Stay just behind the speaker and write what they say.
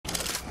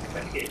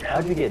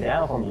How'd you get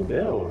down from your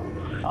build?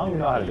 I don't even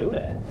know how to do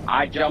that.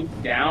 I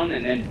jumped down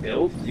and then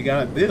built. You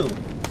gotta build.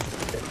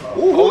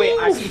 Oh wait,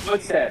 I see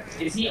footsteps.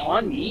 Is he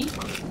on me?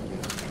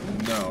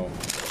 No.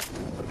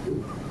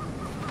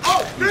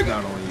 Oh, he's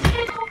not on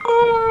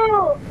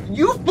you.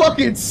 You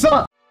fucking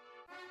suck.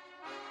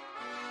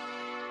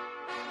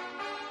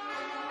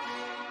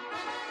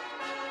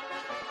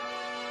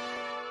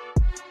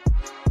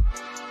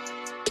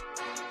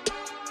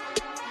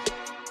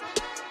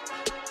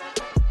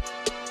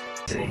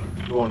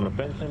 You on the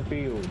fencing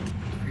field.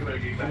 You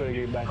better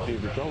get back to your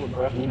controller,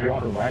 bro. You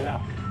dropping right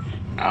now.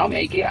 I'll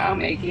make it.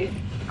 I'm eating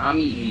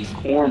these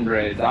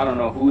cornbreads. I don't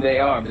know who they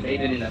are, but they've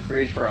been in the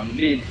fridge for a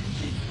minute.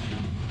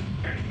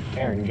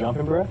 Aaron, you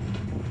jumping, bro?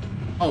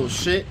 Oh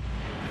shit.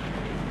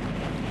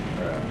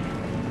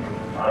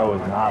 Bro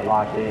is not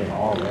locked in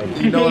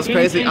already. You know what's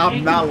crazy?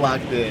 I'm not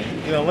locked in.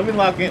 You know, let me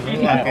lock in. Let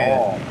me lock in.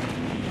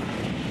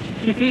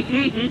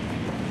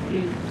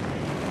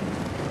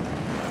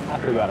 I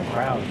forgot a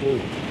crown too.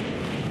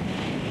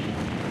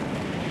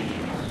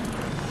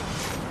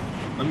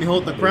 Let me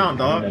hold the crown,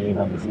 dog.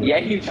 Yeah,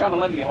 you trying to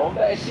let me hold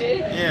that shit?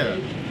 Yeah.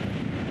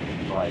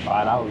 Like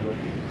 $5.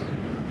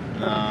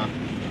 Nah,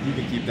 you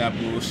can keep that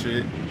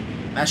bullshit.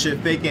 That shit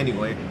fake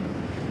anyway.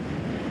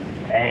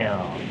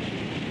 Damn.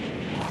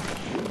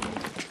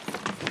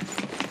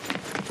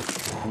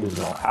 He was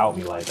gonna out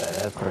me like that.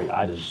 That's crazy.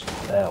 I just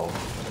fell.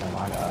 Oh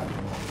my god.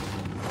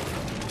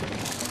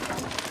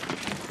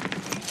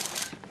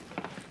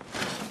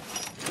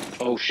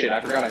 Oh shit,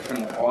 I forgot I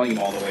turned the volume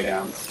all the way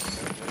down.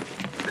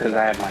 Because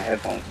I had my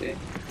headphones in.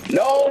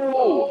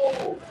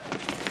 No!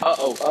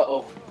 Uh-oh,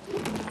 uh-oh.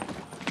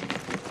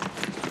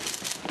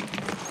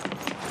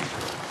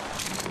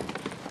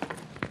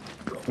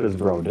 What is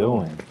bro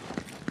doing?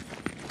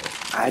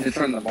 I had to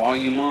turn the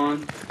volume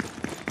on,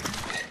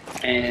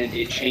 and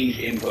it changed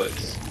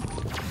inputs.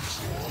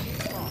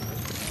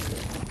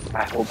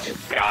 I hope to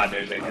God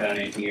there's a gun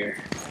in here.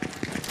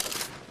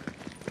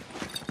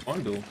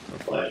 Bundle.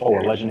 Oh,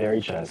 a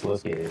legendary chest.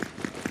 Let's get it.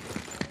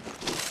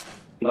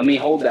 Let me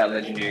hold that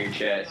legendary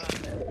chest.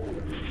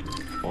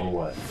 On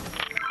what?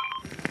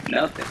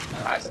 Nothing,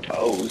 I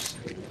suppose.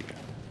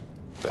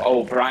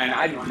 Oh, Brian,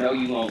 I know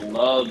you gonna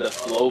love the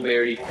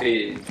Flowberry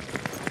Fizz.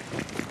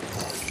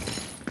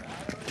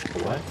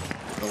 What?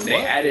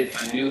 They added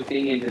a new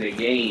thing into the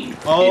game.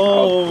 Oh. It's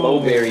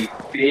called Flowberry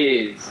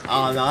Fizz.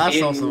 Oh no, that's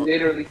awesome.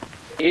 Literally,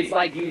 it's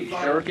like you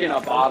jerking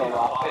a bottle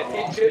off and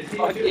it just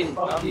fucking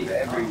comes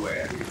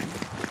everywhere.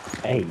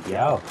 Hey,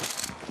 yo.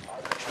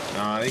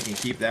 Nah, they can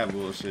keep that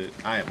bullshit.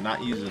 I am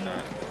not using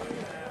that.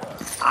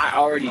 I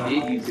already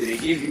did use it.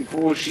 It gives you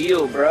full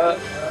shield, bruh.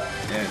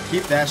 Yeah,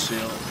 keep that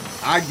shield.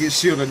 I get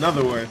shield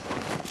another way.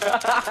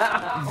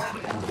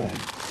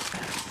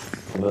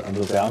 I'm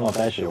just saying, I don't know if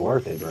that shit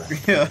worth it, bro.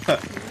 Yeah.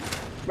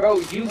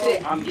 Bro, you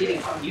said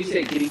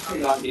getting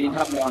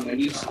something on when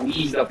you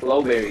squeeze the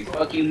Flowberries.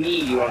 Fuck you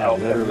mean you don't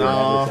know.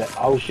 No.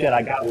 Oh shit,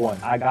 I got one.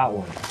 I'm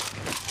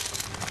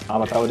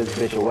gonna throw this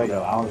bitch away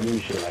though. I don't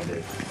use shit like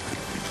this.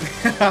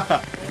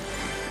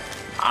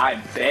 I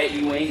bet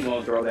you ain't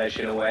gonna throw that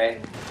shit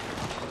away.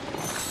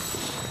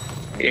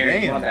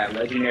 Aaron, you want that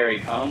legendary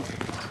pump?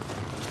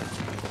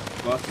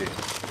 Fuck it.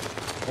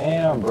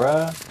 Damn,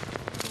 bruh.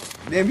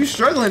 Damn, you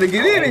struggling to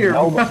get in here.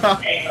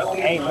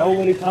 Ain't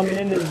nobody coming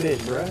in this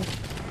bitch, bruh.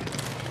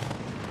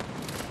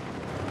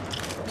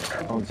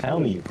 Don't tell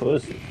me you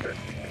pussy.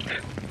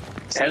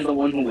 Says the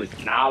one who was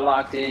not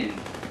locked in.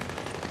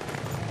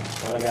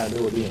 What I gotta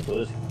do with being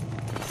pussy?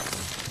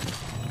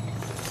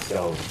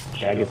 Yo,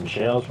 should I get some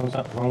shells from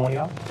one of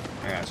y'all?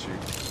 I got you.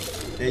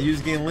 Yeah, you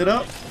was getting lit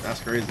up?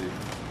 That's crazy.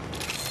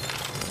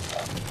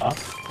 Huh?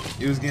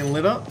 You was getting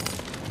lit up?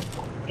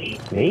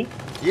 Me?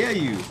 Yeah,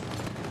 you.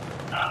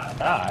 Nah,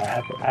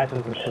 I had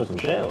to put some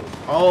shells.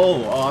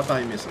 Oh, I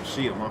thought you meant some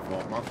shield. My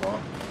fault.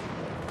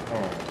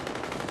 Hold on.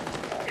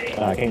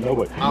 I can't go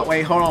with. Oh,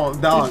 wait, hold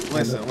on, dog.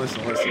 Listen. Bro, you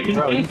stay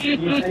trying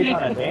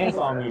to dance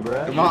on me,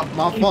 bro. My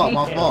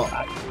fault.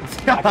 I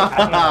can't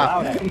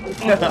allow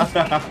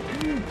that.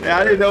 Yeah, I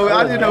didn't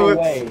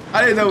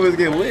know it was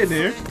getting lit in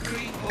here.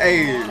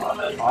 Hey. I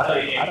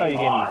thought you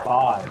gave me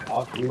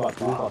 5. We about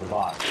to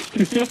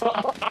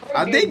 5.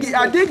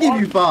 I did give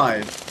you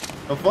 5.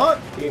 The fuck?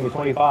 You gave me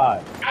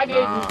 25. I gave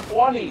you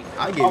 20.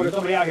 I gave you. There's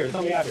somebody out here.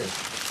 Somebody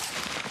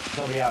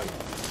out here.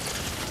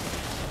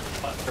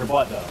 They're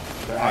butt though.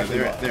 They're ass.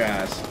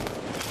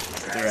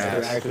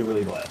 They're actually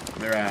really butt.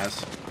 They're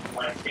ass.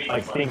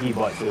 Like stinky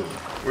butt too.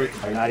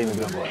 Like not even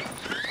good butt.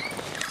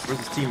 Where's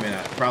his teammate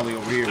at? Probably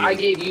over here. I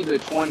gave you the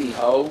 20,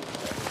 ho.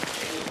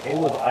 It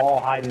was all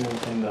hiding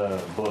in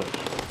the bush.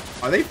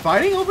 Are they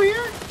fighting over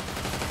here?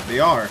 They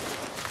are.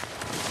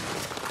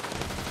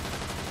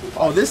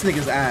 Oh, this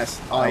nigga's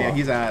ass. Oh yeah,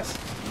 he's ass.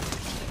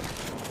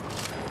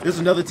 There's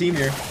another team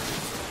here.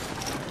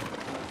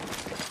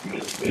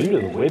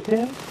 You just whipped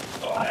him?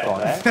 I saw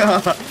that.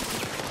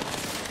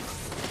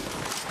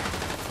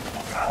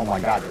 Oh my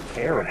god, they're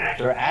terrible.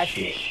 They're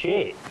actually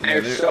shit.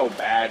 They're so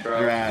bad, bro.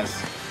 They're ass.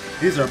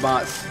 These are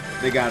bots.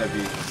 They gotta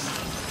be.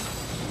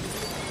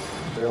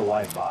 They're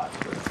life bots,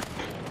 bro.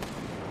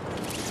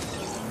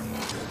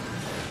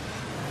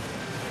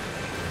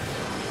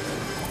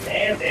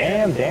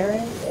 Damn,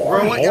 Darren.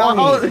 Bro, what?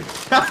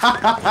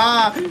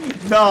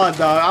 No,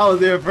 dog. I was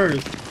there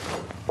first.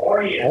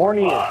 Horny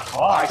as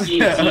fuck. I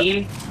see a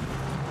team.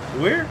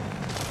 Where?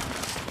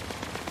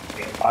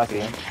 I see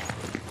him.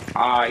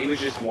 He was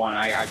just one.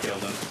 I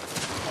killed him.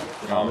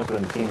 No, I'm looking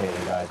at the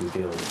teammate guys who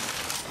killed him.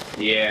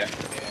 Yeah.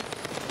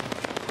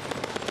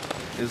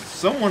 There's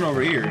someone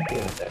over here.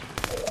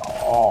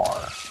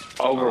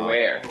 Over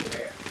where?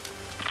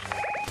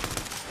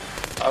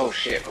 Oh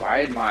shit,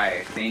 why did my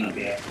thing...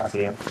 I see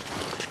him.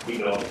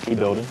 He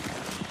building.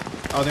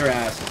 Oh, they're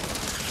ass.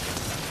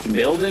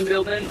 Building,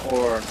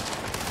 or...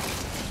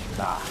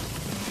 Nah.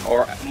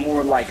 Or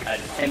more like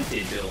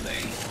attempted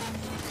building?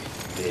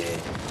 Yeah.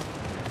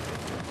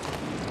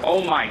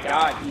 Oh my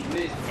god, he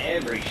missed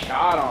every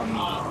shot on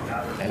me.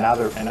 And now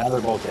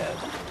they're both dead.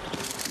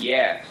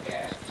 Yeah.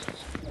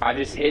 I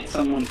just hit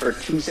someone for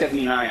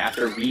 279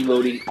 after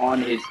reloading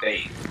on his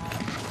face.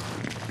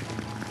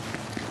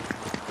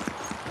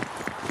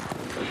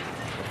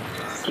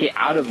 Get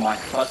out of my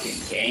fucking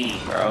game,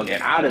 bro.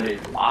 Get out of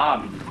this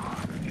lobby.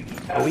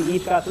 And we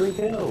each got 3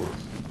 kills.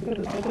 Look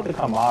at the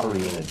camaraderie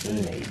in the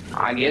teammate.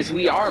 I guess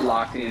we are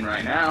locked in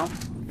right now.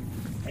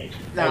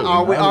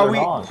 Now, Hey, are we?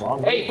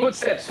 Hey,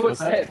 footsteps.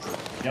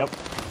 Yep.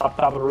 Up top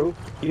of the roof.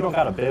 You don't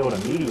gotta build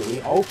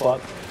immediately. Oh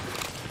fuck.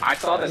 I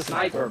saw the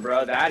sniper,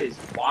 bro. That is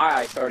why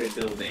I started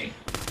building.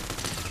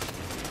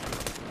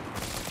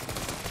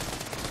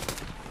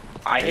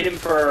 I hit him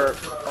for,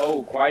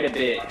 quite a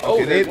bit. Oh,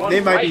 Okay, there's one they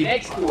might right be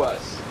next to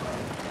us.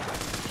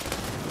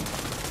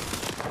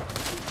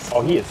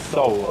 Oh, he is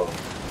so low.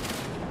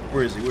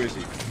 Where is he? Where is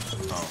he?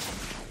 Oh.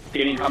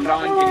 Getting come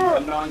on.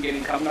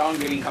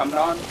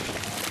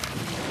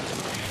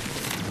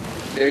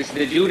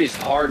 The dude is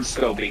hard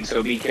scoping,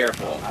 so be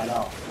careful. I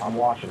know. I'm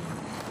watching.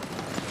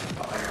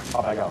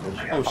 Pop back out,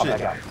 bitch. Oh, Pop shit.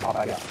 back out.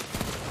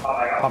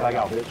 Pop back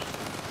out, bitch.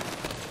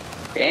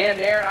 Damn,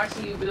 Aaron, I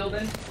see you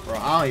building. Bro,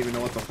 I don't even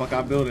know what the fuck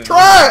I'm building.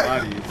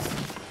 Try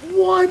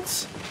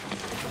What?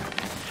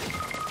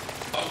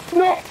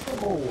 No!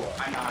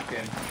 I knocked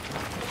him.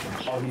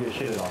 Oh, he just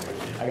shitted on me.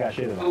 I got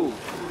shitted on. Ooh.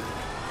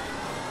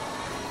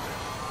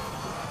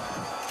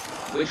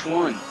 Which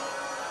one?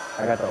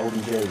 I got the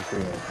OBJ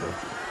experience. So.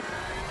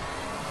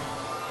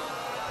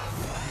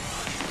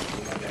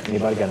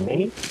 Anybody got a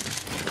mini?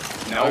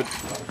 Nope.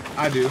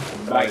 I do.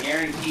 But I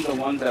guarantee the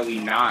ones that we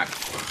knocked.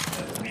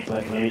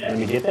 Let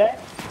me get that?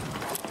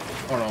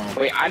 Hold on.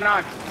 Wait, I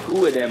knocked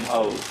 2 of them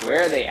hoes.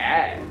 Where are they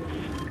at?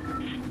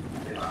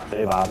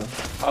 They vibing.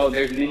 Oh,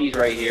 there's minis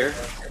right here.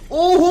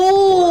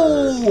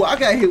 Ooh! I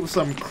got hit with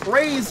something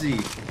crazy.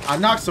 I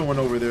knocked someone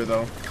over there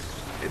though.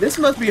 This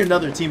must be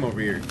another team over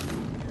here.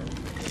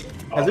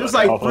 Cause there's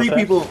like 3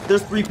 people.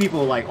 There's 3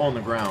 people like on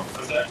the ground,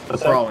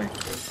 crawling.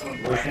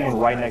 There's one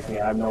right next to me.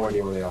 I have no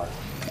idea where they are.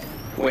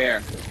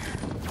 Where?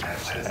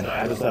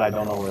 I just said I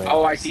don't know where they are.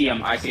 Oh, I see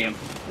him.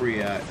 Where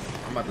you at?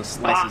 I'm about to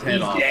slice his head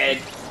He's off. dead.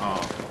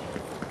 Oh.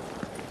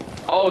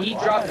 Oh, he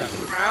dropped a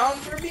crown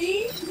for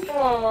me?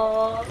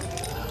 Aww.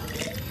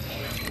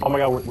 Oh my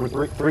god,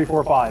 we're 3,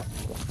 4, 5.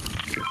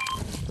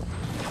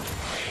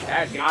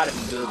 That gotta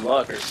be good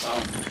luck or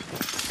something.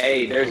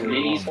 Hey, there's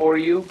minis for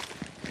you.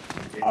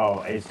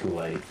 Oh, it's too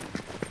late.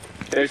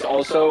 There's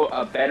also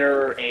a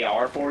better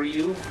AR for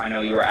you. I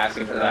know you were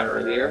asking for that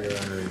earlier.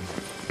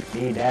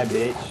 Need that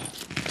bitch.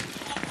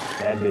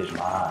 That bitch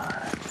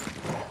mine.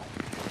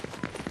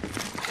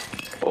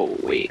 Oh,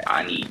 wait,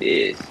 I need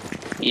this.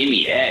 Give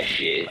me that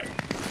shit.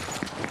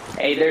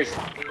 Hey, there's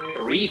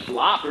 3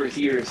 floppers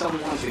here if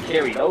someone wants to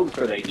carry those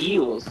for the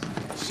heals.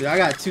 Shit, I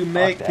got 2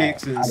 med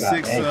kicks and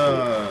 6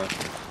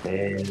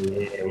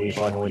 we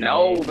fucking with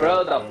No, you.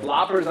 bro, the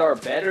floppers are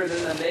better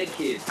than the med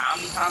kits. How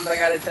many times I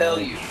gotta tell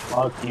you?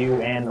 Fuck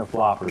you and the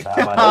floppers.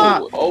 How about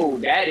that? Oh,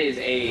 that is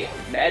a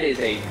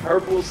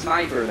purple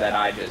sniper that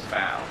I just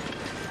found.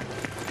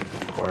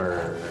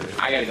 Word.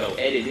 I gotta go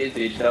edit this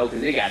bitch though,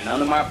 cause it got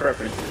none of my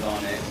preferences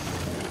on it.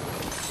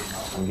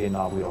 I'm getting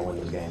off. We don't win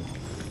this game.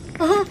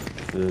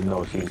 There's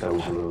no excuse that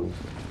we should lose.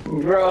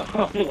 Bro,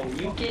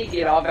 you can't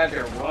get off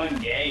after 1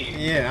 game.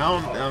 Yeah,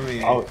 I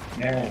mean. Oh,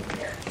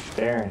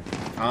 Darren.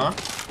 Huh?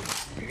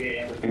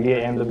 You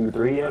get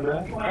MW3 yet, bro?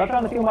 I'm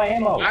trying to feel my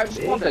ammo. I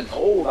just want the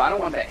gold. I don't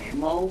want the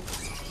ammo.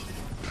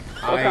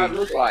 What does that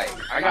look like?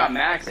 I got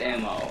max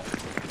ammo.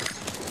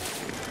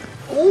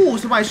 Ooh,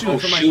 somebody shooting. Oh,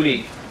 Somebody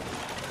shooting.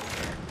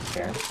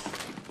 Darren,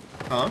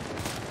 Huh?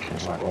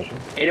 that's my question.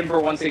 Hit him for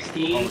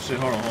 116. Oh shit,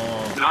 hold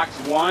on. Knocked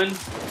 1.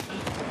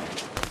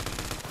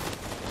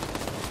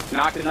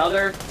 Knocked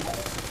another.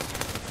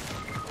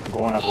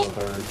 Going up to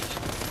the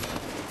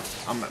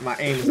 3rd. My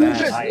aim is Who ass.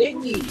 just hit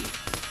me?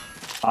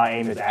 My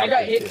aim is I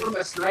got active, hit shit. from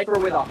a sniper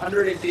with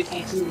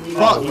 152 meters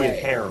Fuck He away.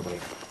 is terribly.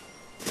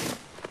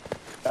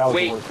 That was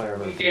Wait, the worst player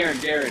ever.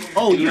 Darren.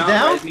 Oh, do you not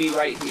down? res me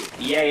right here.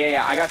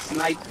 Yeah. I got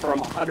sniped from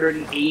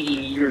 180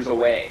 meters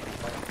away.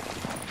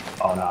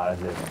 Oh, no,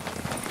 that's different.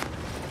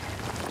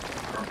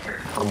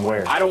 From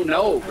where? I don't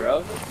know,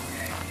 bro.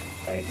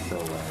 Thanks so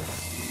much.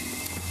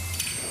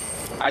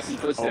 I see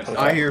footsteps.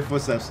 I hear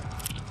footsteps.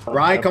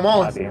 Ryan, come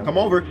on. Come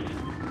over.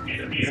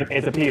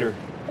 It's a Peter.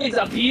 It's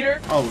a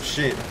Peter. Oh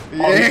shit.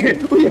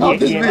 Yeah, we out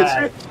this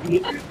bitch.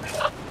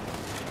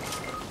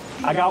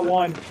 I got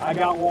one. The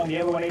other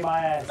one ate my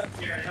ass.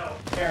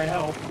 Karen,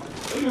 help.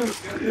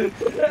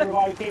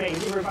 Everybody, teammate,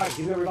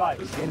 give everybody.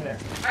 Get in there.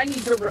 I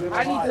need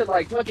to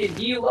like fucking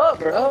heal up,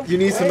 bro. You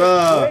need some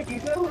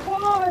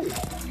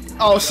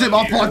Oh shit,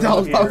 my fault, that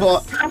was my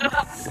fault.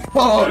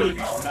 Oh,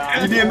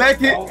 you need a med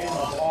kit?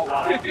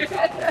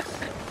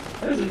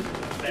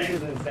 This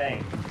is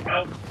insane.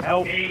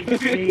 Help me.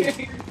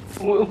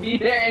 We'll be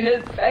there in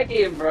a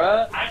second,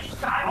 bro.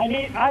 I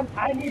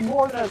need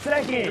more than a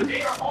second.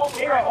 They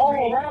are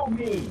all around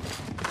me.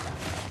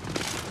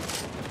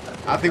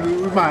 I think we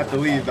might have to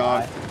leave,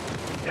 dog.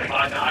 If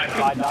I die,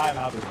 I'm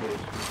out of this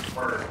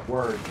bitch.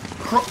 Word.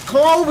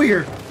 Come over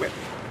here. Wait,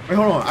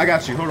 hold on. I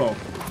got you. Hold on.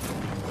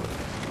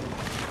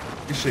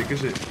 Good shit.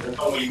 There's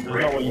no way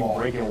you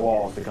breaking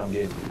walls to come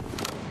get me.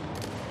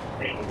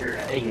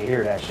 They can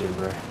hear that shit,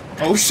 bro.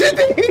 Oh shit,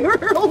 they hear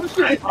her. Oh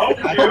shit. I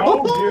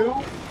told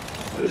you.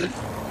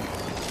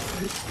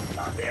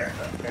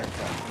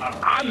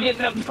 I'm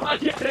getting the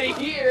fuck out of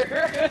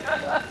here.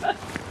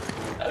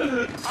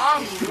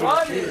 I'm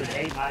running.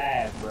 Ate my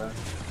ass, bro.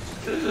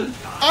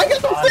 I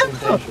got the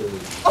flip.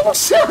 Oh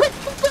shit.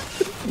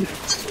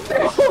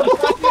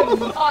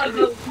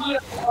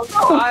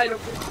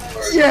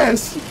 Yes.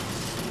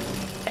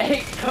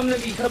 Hey, come to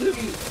me.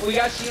 We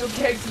got shield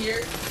kegs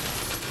here.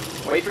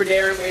 Wait for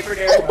Darren.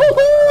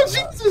 Oh,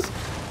 Jesus.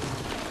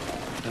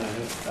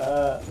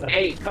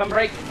 Hey, come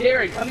break.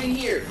 Darren, come in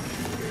here.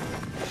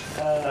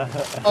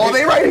 Oh,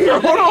 they right here.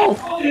 Hold on.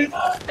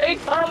 They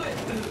coming.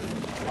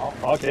 Oh,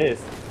 fuck this.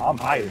 I'm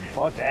hiding.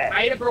 Fuck that.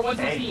 I hit it for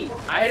 116.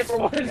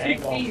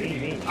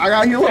 I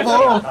got heal up.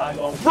 Hold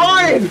on.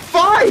 Brian,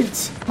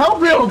 fight.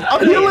 Help him.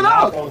 I'm healing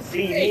up. Don't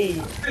see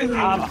me.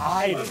 I'm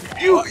hiding.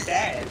 You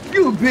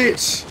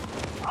bitch.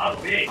 I'm a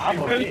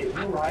bitch.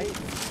 You right?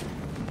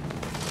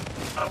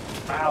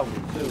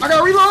 I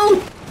gotta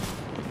reload.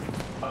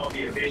 I'm gonna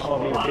be a bitch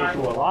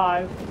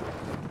alive.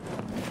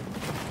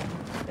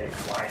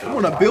 You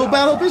want a build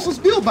battle, bitch? Let's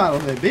build battle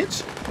then,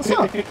 bitch. What's up?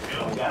 I'm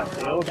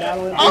build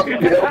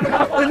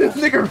battling this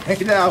nigga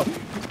right now.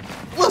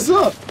 What's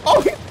up?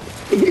 Oh,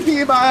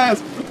 he in my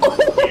ass. Oh.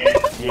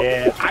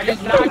 Yeah. I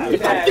just knocked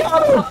his ass.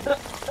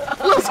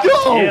 Let's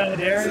go.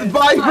 Yeah,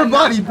 body for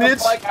body,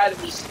 bitch.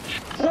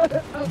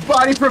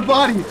 Body for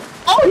body.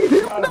 Oh, he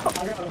did.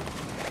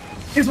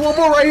 There's one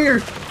more right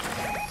here.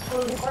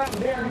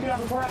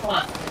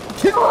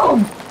 Kill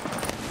him.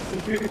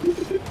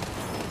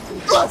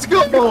 Let's go.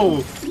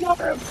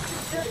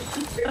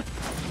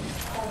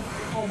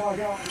 Oh my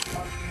god.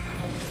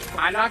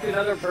 I knocked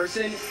another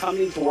person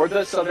coming towards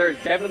us, so there's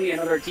definitely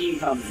another team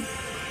coming.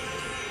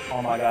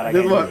 Oh my god, I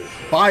There's can't what? do this.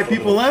 5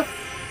 people left?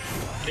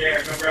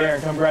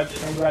 Darren, come grab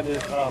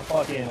this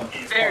fucking...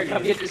 Darren,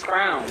 come get this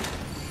crown.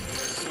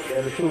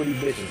 Yeah, there's 2 of these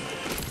bitches.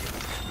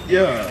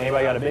 Yeah.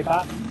 Anybody got a big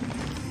pot?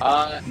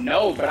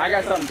 No, but I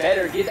got something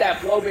better. Get that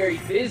Flowberry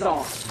Fizz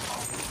on.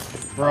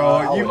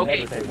 Bro,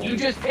 Okay, you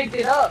just picked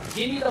it up.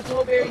 Give me the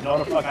Flowberry No,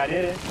 the fuck I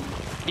didn't.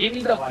 Give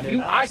me the...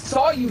 I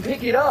saw you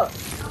pick it up.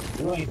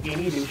 You ain't seen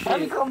me do Let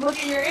me shit. come look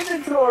at your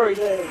inventory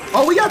then.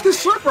 Oh, we got this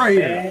slip right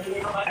here.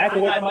 I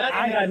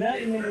got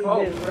nothing in this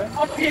bitch, bro.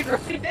 I'm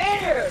right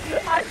there.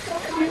 I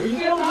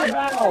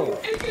saw you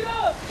pick it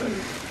up.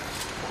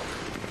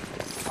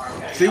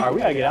 See, Alright, we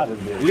gotta get out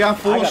of this bitch. we got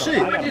full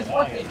shit. I just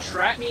fucking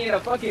trapped me in a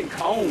fucking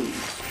cone.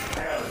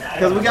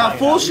 Because we got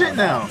full shit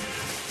now.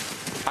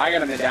 I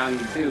got a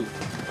medallion too.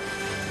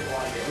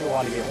 You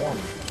want to get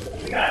horny.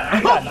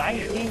 I got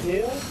 19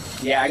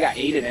 kills? Yeah, I got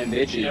 8 of them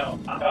bitches.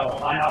 I'm not gonna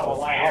lie,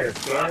 I was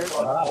scared,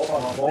 but I hope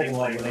I'm both of them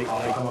when they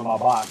come in my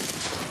box.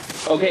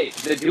 Okay,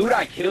 the dude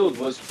I killed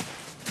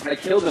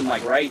him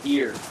like right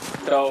here.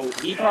 So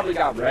he probably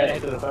got Right red.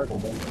 into the circle,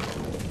 bro.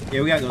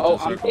 Yeah, we gotta go Oh,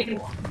 to the I'm circle.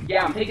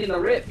 taking the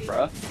rip,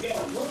 bruh.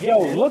 Yo,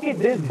 look at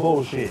this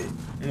bullshit.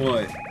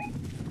 What?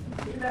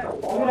 Look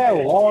at that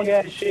long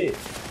ass shit.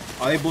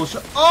 Are they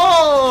bullshit?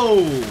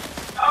 Oh!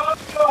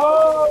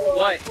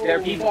 What? There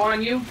are people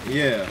on you?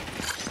 Yeah.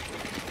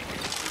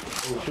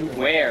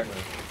 Where?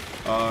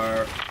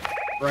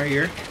 Right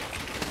here.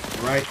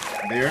 Right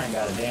I there. ain't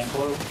got a damn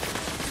clue.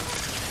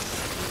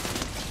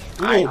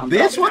 Whoa,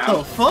 bitch, what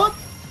the fuck?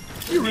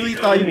 You really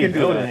thought you could do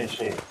building that? this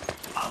shit.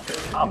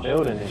 I'm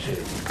building this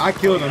shit. I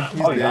killed him.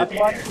 He's Oh, you got dead.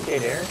 somebody? Okay,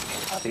 there. I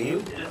see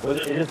you. Was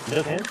it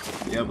just him?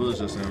 Yeah, but it's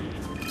just him.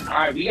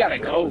 Alright, we gotta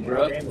go,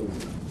 bruh.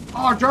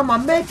 Oh, I dropped my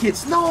med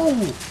kits. No!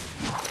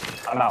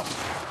 I'm out.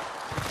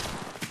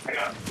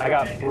 I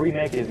got 3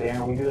 nakeds there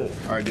and we good.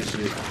 Alright, this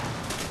shit.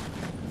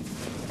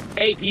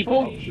 Hey,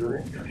 people.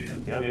 Sure.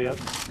 Yep.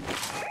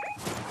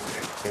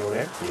 Go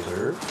there. Yes,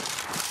 sir.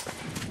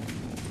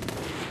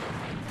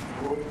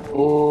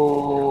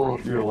 Oh,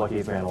 you're the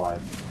luckiest man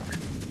alive.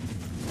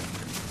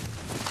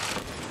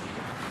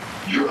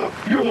 You're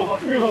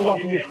the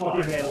luckiest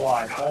fucking man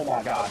alive. Oh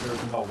my god,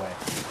 there's no way.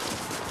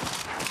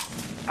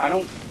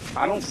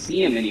 I don't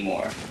see him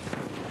anymore.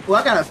 Well,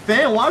 I got a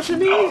fan watching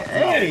me?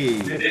 Hey!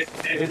 This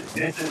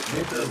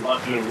is the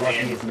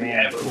luckiest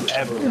man who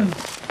ever lived.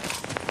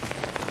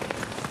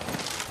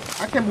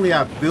 can't believe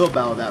I bill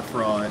battled that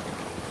fraud.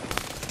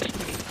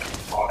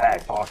 Oh,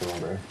 heck, talk to him,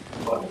 bro.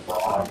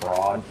 Fucking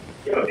fraud.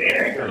 Yo,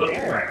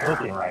 Darren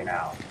cooking right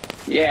now.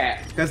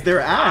 Yeah. Because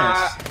they're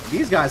ass.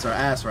 These guys are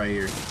ass right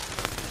here.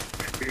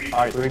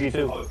 Alright,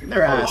 3v2.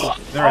 They're ass.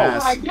 They're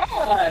ass. Oh my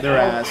god. They're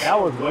ass.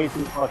 That was way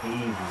too fucking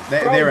easy.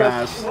 They're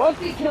ass. Once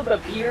we killed the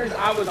Peters,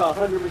 I was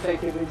 100%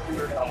 convinced we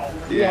were gone.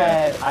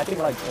 Yeah, I think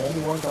like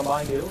only one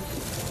combined kill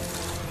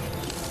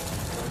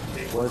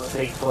was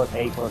 6 plus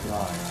 8 plus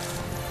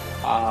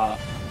 9.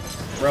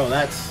 Bro,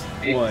 that's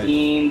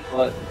 15 what?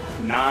 plus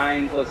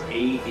 9 plus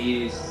 8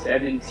 is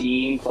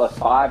 17 plus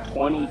 5,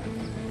 20,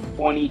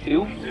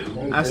 22?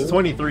 That's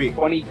 23.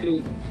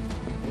 22.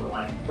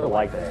 We're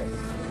like that.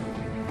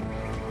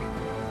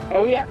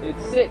 Oh yeah,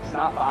 it's 6,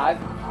 not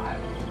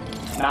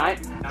 5. 9,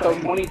 so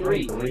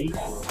 23.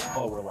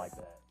 Oh, we're like that.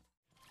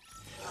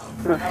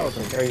 That was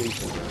some crazy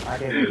shit. I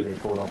can't believe they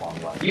pulled up on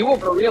me. You were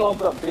for real on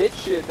some bitch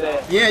shit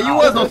that... Yeah, you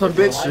was on some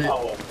bitch shit.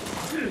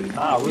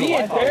 Nah, Me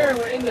and Darren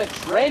were in the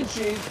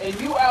trenches, and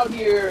you out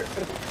here...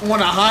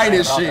 Wanna hide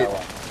this shit.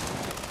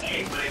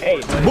 Hey, but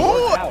it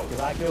Boy! worked out, because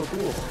I killed 2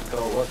 of them, so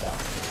it worked out.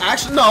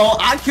 Actually, no,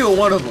 I killed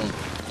one of them.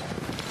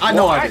 I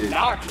know I did.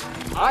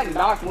 I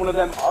knocked one of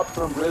them up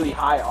from really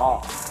high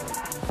off.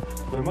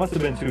 There must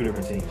have been 2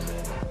 different teams then.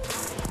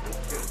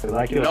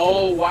 I killed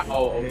No, what?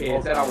 Oh, okay,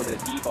 it said I was a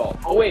default.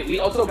 Oh wait, we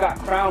also got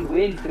crown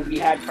wins because we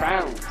had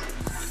crowns.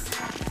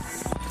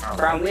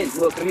 Crown wins,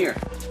 look, come here.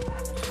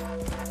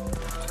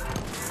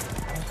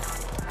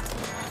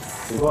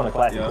 We're going to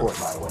classic court,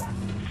 by the way.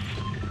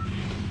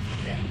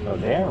 No,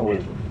 Darren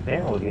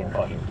was getting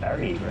fucking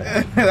 30, bro.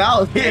 I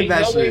was hitting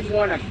that shit. Nobody's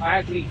going to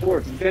classic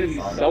court. He's gonna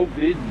be so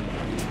busy.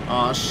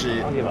 Oh shit.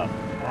 I don't give a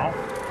fuck.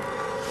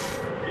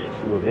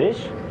 You a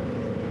bitch?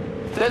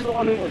 That's the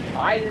one who was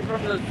hiding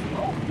from the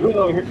smoke. You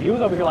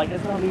was over here like,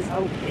 this gonna be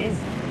so busy.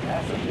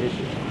 That's a bitch.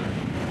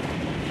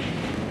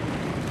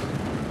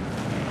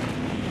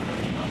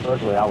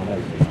 Personally, I would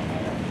never say something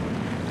like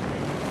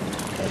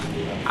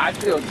that. I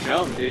still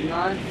jumped, didn't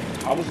I?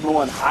 I was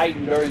going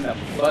hiding during the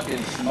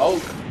fucking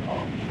smoke.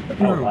 That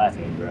was last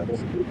game, bro. This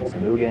is a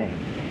new game.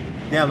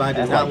 Yeah, but I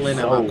did not win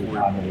at my court.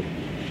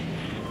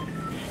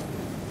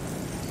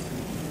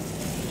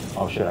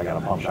 Oh shit, I got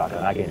a pump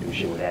shotgun. I can't do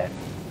shit with that.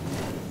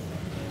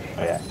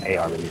 Oh yeah,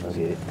 AR release, let's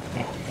get it.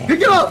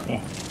 Pick it up!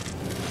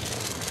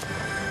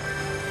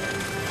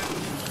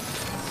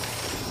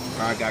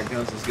 Alright, got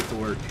guns, let's get to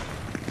work.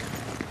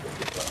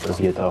 Let's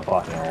get to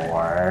fucking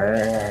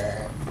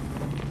work.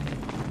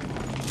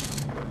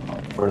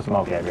 Where's the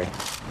smoke at, Dre?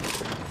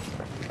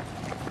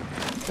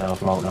 No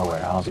smoke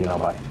nowhere. I don't see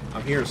nobody.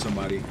 I'm hearing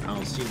somebody. I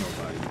don't see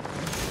nobody.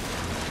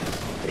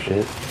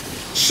 Shit.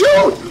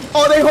 Shoot!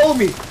 Oh, they hold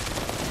me!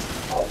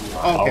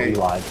 Oh, Okay. you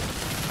lied.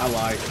 I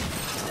lied.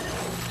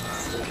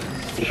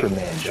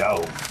 Fisherman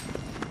Joe.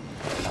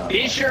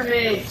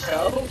 Fisherman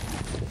Joe?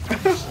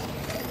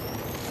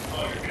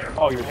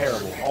 Oh, you're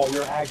terrible. Oh,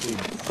 you're actually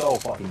so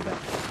fucking bad.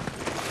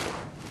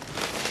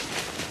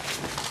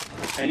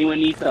 Anyone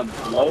need some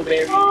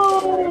blowberries?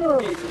 Oh,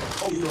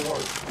 you're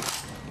worse.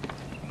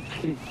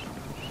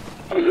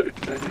 Oh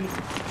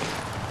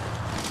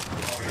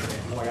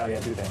my god, yeah,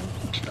 2 things.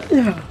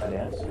 That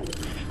dance.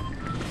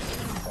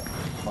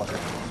 Okay.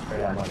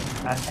 Straight out money.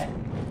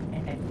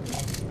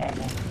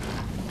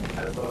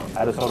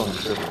 I just told him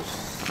the strippers.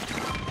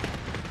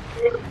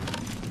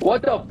 What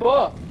the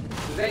fuck?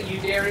 Is that you,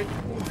 Darren?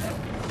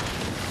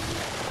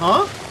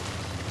 Huh?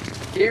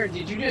 Darren,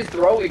 did you just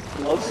throw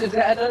explosives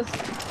at us?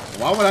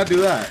 Why would I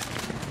do that?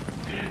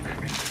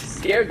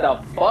 Scared the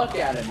fuck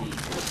out of me.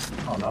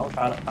 Oh no,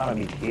 trying to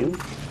be cute.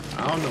 I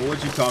don't know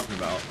what you're talking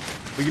about.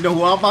 But you know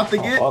who I'm about to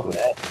get? Fuck with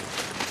that.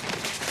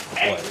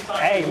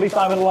 Hey, at least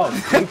I'm in alone.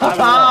 I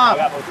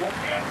got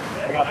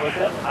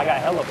footsteps. I got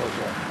hella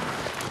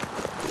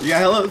footsteps. You got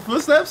hella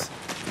footsteps?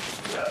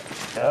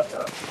 Yep.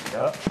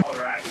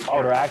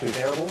 Oh, they're actually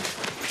terrible.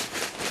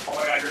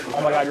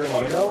 Oh my god, you're in the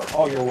window?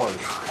 Oh, you're worse.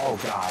 Oh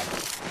god.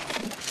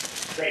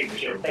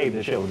 Save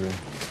the children.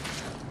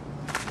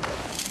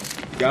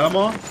 Got them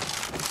all?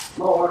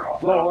 Lord,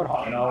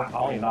 no, I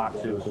only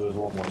knocked 2, so there's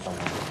one more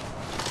somewhere.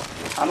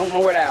 I don't know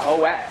where that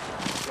hoe at.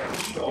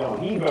 Yo,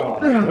 he's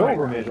on a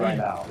pilgrimage right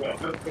now.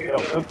 Yo,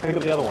 pick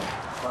up the other one.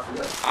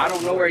 I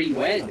don't know where he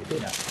went.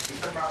 He's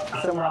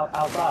somewhere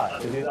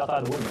outside. He's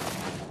outside the window.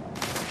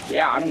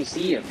 Yeah, I don't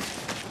see him.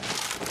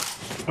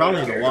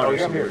 Probably in the water.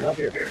 Up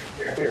here.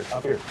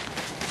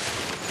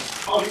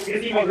 Oh, his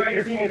teammate's right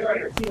here.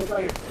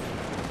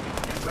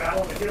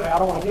 I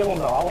don't want to kill him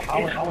though. I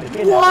want to kidnap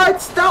him.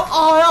 What?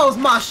 Oh, that was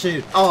my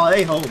shit. Oh,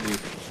 they hold me.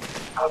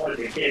 I wanted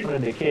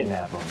to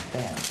kidnap him.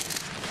 Damn.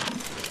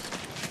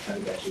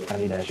 I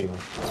need that shit.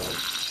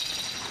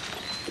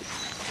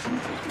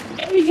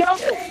 Hey, yo!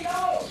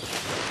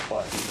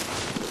 What?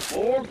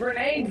 4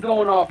 grenades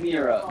going off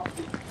near us.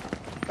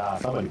 Nah,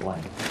 somebody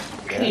playing.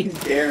 He's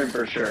Darren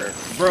for sure.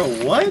 Bro,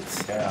 what?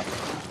 Yeah.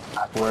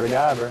 I swear to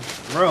God, bro.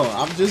 Bro,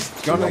 I'm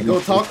just gonna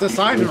go talk to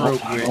Simon real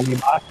quick.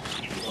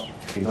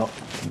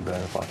 You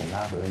better fucking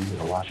not, bro. You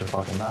better watch your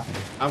fucking mouth.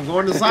 I'm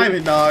going to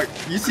Simon, dog.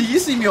 You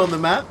see me on the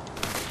map?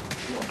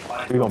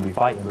 We gonna be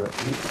fighting, bro.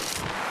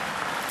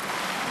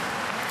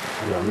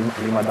 Yo,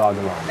 leave my dog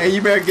alone. Hey,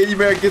 you better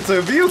get to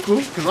a vehicle,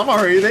 cause I'm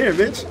already there,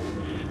 bitch.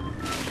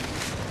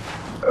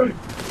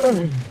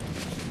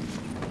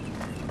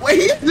 Wait,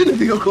 he's in the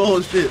vehicle.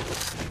 Oh shit.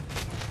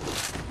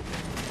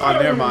 Oh,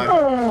 never mind.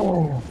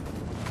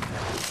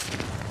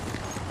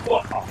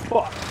 What the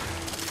fuck?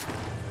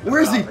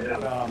 Where is he?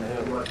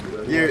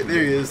 Yeah,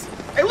 there he is.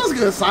 Hey, what's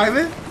good,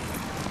 Simon?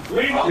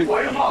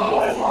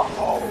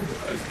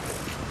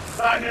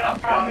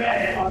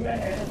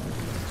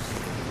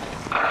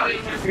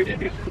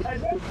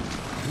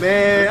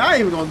 Man, I ain't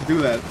even gonna do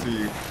that to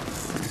you.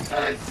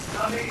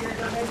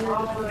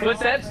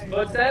 Footsteps. I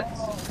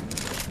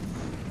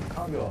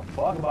don't give a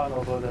fuck about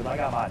no footsteps. I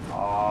got my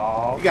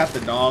dog. You got the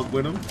dog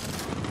with him.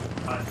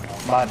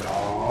 My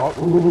dog.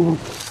 Ooh.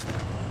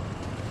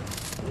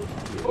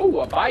 Ooh,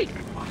 a bike.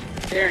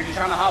 Darren, you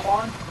trying to hop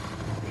on?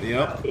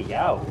 Yep. Hey,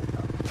 yo.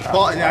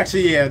 Oh,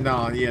 actually, yeah,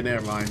 no, yeah,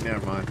 never mind.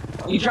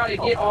 You try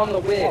to get on the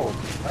whip.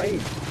 Hey.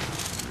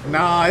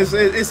 Nah, it's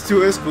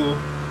cool. It's cool,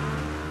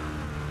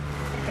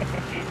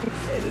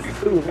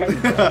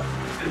 man.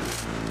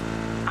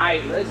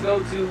 Alright, let's go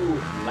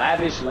to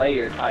lavish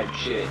layer type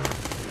shit.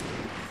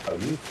 Oh,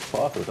 you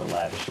fuck with the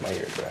lavish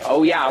layer, bro.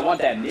 Oh yeah, I want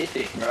that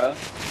mythic, bro.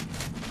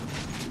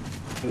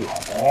 You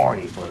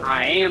horny for it.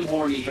 I am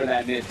horny for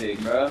that mythic,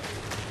 bro.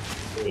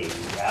 Hey,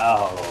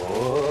 yo.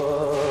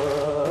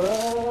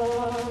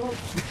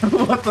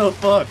 What the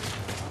fuck?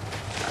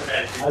 I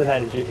just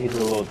had to hit a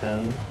little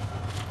 10.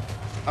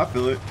 I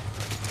feel it.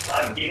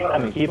 I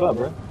mean, keep up,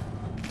 bro.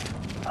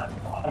 I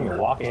mean,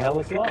 walking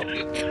hella slow. He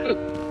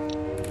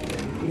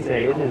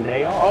said it's his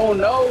day off. Oh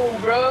no,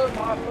 bro,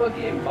 my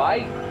fucking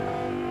bike.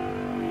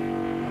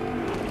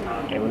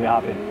 Okay, let me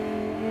hop in.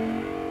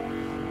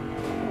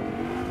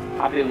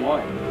 Hop in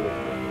one.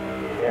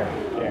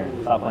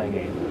 Darren, stop playing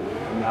games.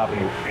 Let me hop in.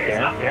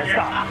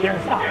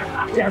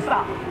 Darren,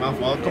 stop. My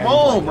fault. Come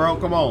on, bro.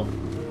 Come on.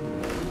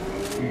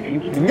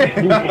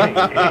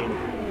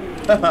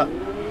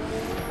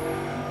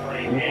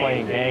 You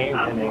playing games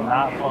and they're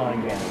not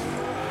fun games.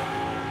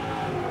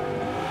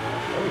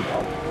 There we go.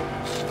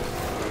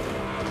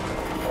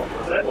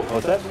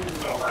 What's that?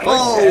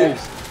 Oh!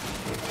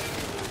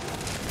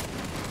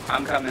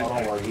 I'm coming. Oh,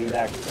 don't worry, he's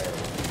actually terrible.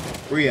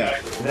 Where you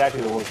at? He's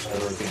actually the worst I've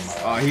ever seen in my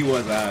life. Oh, he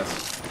was ass.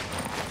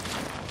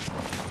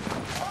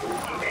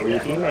 Where your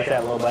teammates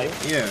at, little buddy?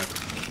 Yeah.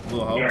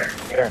 Little hoe. Here.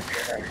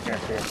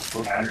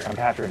 I'm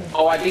capturing him.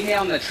 Oh, I think they're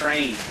on the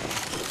train.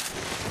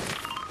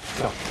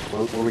 Go.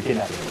 Where we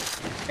kidnapping him?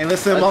 And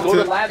let's send him Let's up go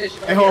to. to lavish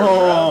layer, Hey, hold bro.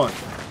 on.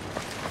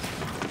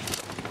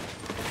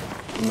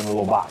 I'm in the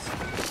little box.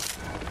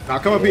 Now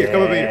come up here.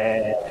 Come up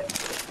here.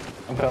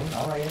 I'm coming.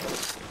 I'm right here.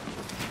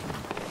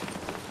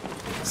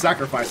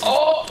 Sacrifice him.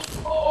 Oh!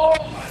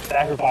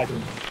 Sacrifice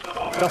him.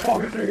 The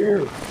fuck is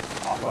here?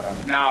 Oh,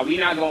 whatever. Nah, we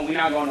not going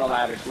to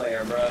lavish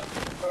layer, bro.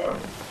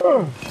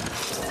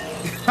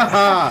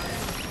 Haha.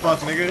 Fuck,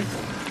 nigga.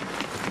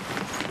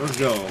 Let's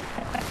go.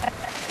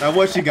 Now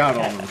what you got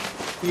on him?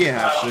 He ain't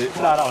have shit.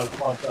 Nah, that was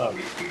fucked up.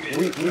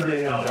 We did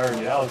him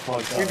dirty. That was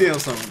fucked up. You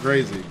did something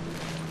crazy.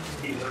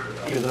 He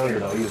was over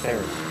though. He was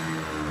terrible.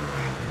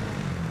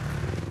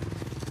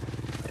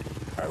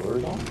 Alright, where are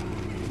we going?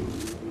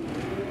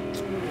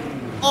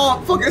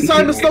 Oh, fucking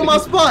Simon stole my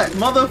spot,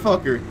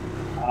 motherfucker.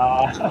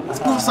 Let's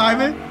go,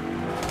 Simon.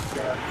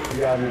 You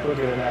gotta be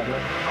quicker than that, bro.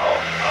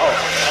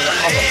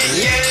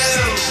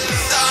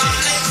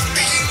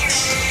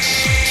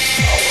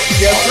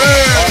 Yes, sir.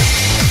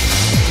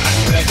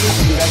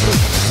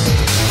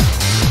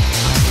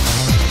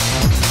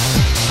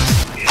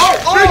 Oh!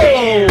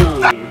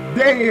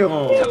 Damn!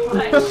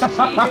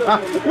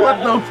 What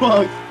the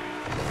fuck?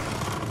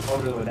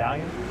 Over the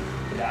medallion?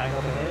 Medallion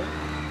up ahead?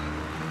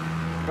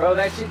 Bro,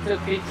 that shit took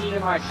 15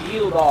 of my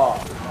shield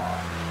off.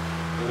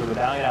 Over the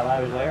medallion at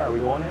Lavish Lair? Are we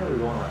going there or are we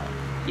going around?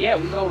 Yeah,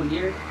 we going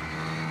here.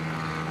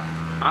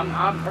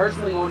 I'm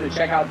personally going to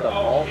check out the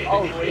vault.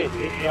 Oh shit.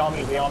 They on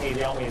me. They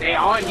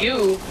on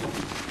you.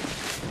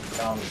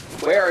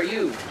 Where are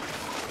you?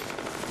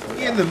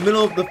 He in the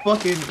middle of the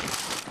fucking.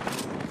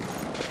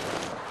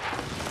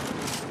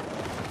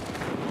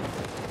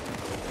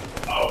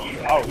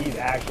 Oh, he's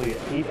actually.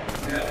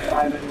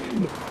 Simon.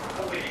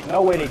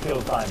 No way they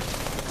killed Simon.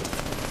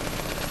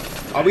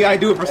 Oh, we gotta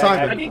do it for I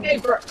Simon. think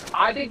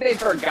they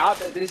forgot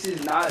that this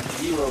is not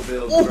zero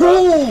build, bro.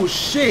 Oh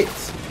shit!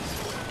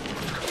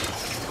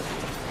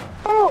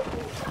 Oh.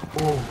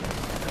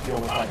 You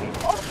almost got me.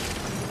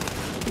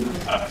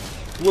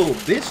 Little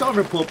bitch, don't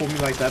ever pull up on me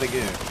like that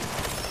again.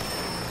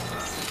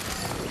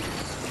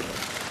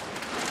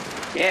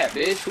 Yeah,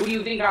 bitch. Who do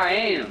you think I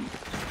am?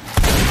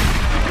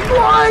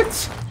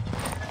 What?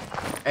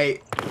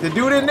 Hey, the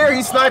dude in there,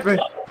 he's sniping.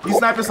 He's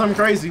sniping something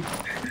crazy.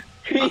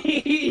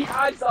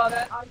 I saw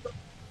that.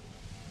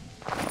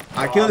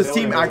 I killed his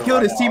team. I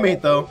killed his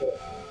teammate though.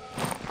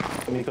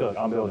 Let me cook.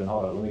 I'm building.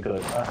 Hold on. Let me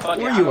cook. Fuck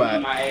Where it, you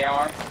I'm at? My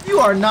AR. You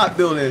are not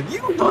building.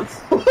 You.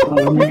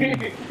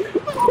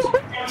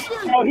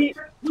 Oh, he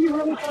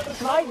really tried to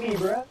snipe me,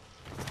 bruh.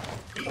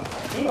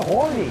 He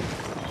horny.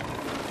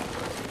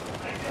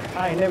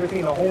 I ain't never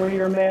seen a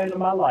hornier man in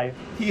my life.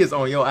 He is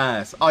on your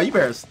ass. Oh, you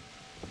better.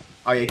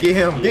 Oh yeah, get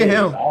him, get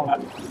him.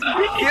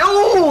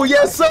 Oh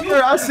yes,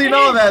 sir. I seen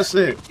all that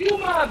shit. You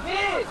my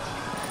bitch.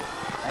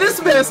 This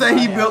man said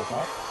he built.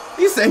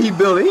 He said he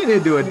built it. He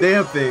didn't do a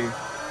damn thing.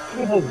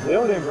 He was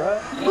building,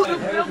 bro. You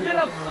built it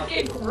a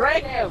fucking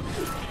ram.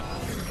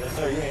 Yes,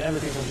 sir. You ain't never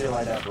seen some shit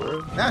like that, for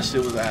real. That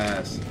shit was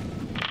ass.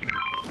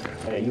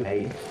 Hey, you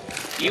hate.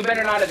 You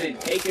better not have been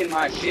taking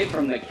my shit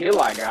from the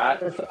kill I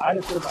got. I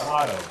just took the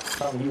auto.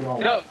 Something you don't.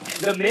 No,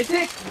 the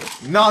mythic?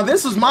 No,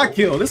 this was my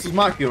kill. This was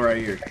my kill right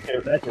here.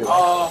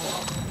 Oh.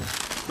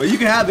 But you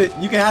can have it.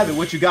 You can have it.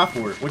 What you got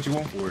for it? What you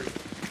want for it?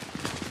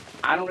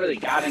 I don't really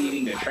got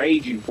anything to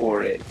trade you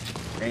for it.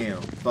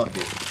 Damn. Fuck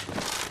it.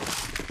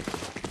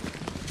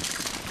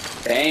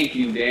 Thank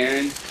you,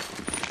 Darren.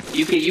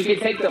 You can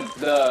take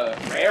the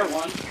rare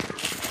one.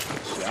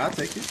 Shit, I'll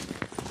take it.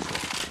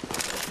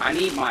 I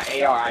need my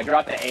AR. I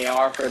dropped the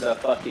AR for the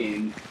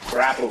fucking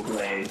grapple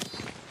blades.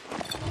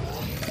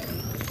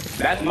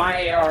 That's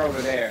my AR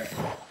over there.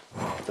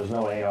 There's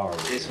no AR.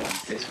 This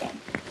one.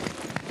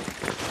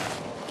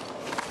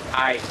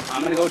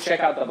 I'm gonna go check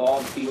out the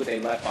vault and see what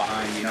they left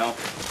behind, you know?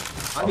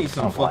 I need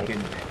some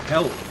fucking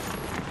help.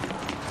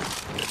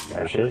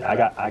 That shit. I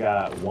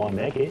got one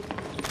med kit.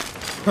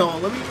 Oh,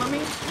 let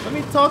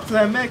me talk to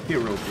that med kit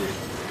real quick.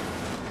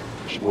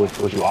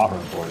 What you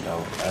offering for it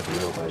though? That's the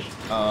real question.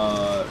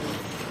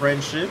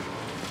 Friendship.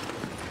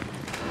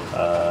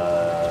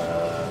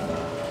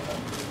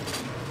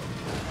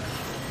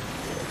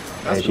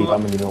 Hey, Chief,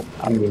 I'm gonna need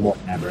more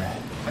than that, bro.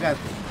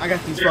 I got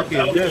these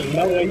fucking. There's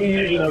no way you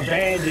using a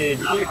bandage.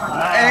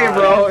 Hey,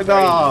 bro,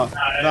 nah.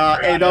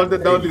 Hey, don't do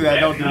that. Don't do that.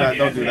 Don't do that.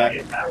 Don't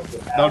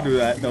do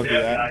that. Don't do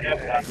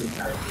that.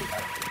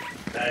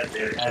 That's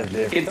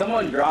different. Can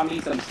someone draw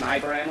me some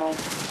sniper ammo?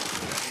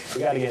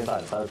 We gotta get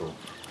inside the circle.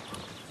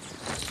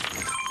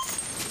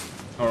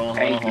 Hold on,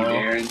 Thank you,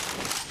 Darren.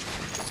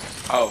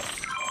 Oh,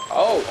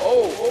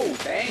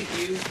 thank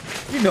you.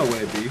 You know what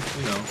it be,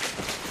 you know.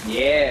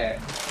 Yeah.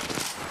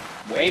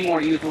 Way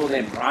more useful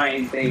than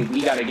Brian saying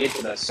we gotta get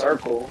to the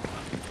circle.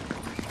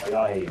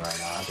 Y'all hating right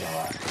now, I can't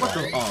lie. What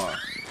the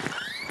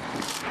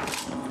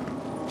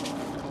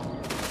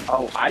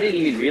Oh, I didn't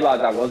even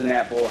realize I wasn't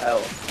at full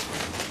health.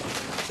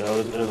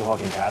 So there's a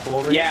fucking castle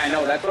over here? Yeah, I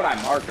know, that's what I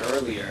marked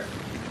earlier.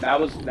 That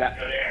was that.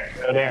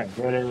 Go there.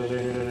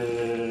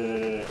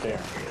 There.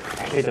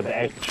 I picked up the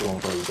extra one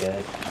for you,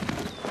 Dad.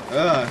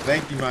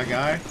 Thank you, my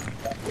guy.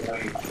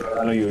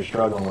 I know you were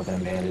struggling with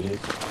them bandages.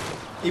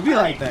 He be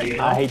like that, you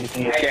know? I hate to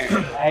see it. I hate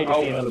to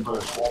see another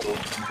bird swallow.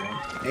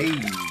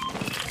 Hey.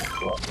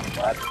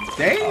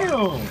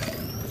 Damn.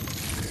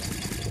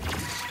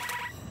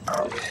 I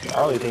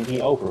really think he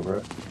Oprah,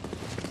 bro.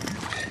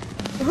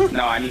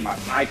 No, I need my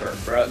sniper,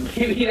 bro.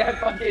 Give me that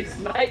fucking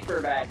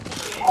sniper back.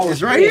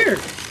 It's right here.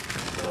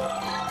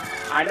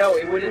 I know,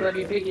 it wouldn't let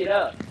me pick it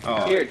up.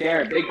 Oh. Here,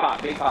 Darren, big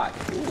pot.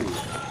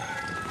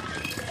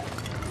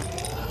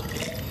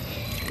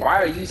 Why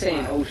are you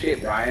saying, oh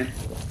shit, Brian?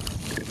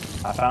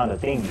 I found a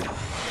thingy.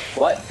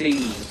 What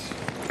thingy?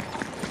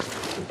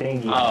 The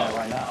thingy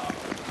right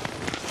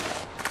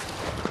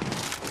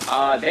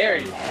now. There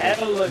is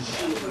hella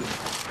shooting.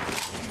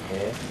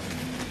 Yeah.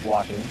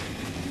 Watching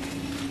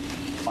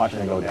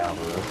it go down,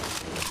 bro.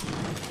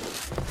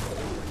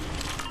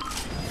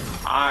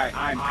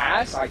 I'm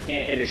ass. I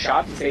can't hit a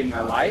shot to save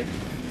my life.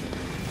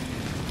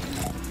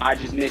 I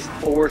just missed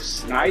 4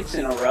 snipes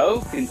in a row,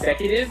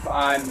 consecutive.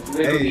 I'm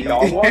literally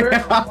dog water.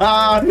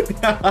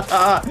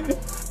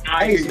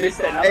 I just missed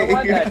another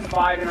one. That's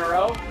 5 in a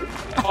row.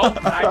 Oh,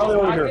 I just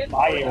over here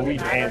fighting, we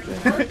dancing.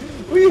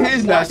 We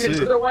hit that shit.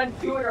 Another one,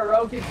 2 in a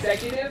row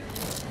consecutive.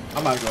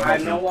 I'm not going.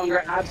 I'm no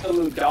longer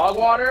absolute dog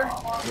water.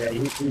 Yeah,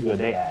 he's good.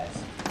 They ass.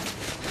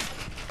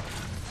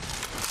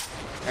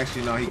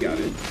 Actually, no, he got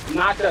it.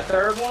 Not the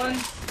 3rd one.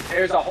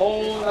 There's a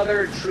whole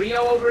other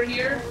trio over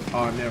here.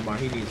 Oh, never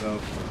mind. He needs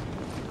help.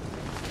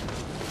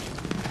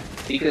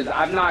 Because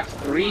I've knocked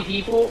 3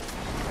 people.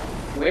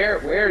 Where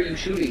are you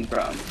shooting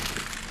from?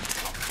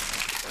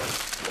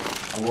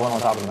 I'm going on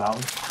top of the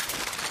mountain.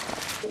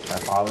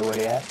 That's probably where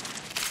they at.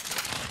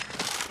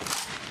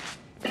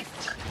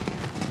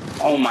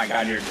 Oh my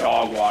god, you're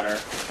dog water.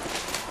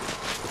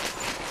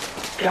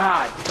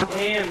 God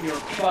damn, you're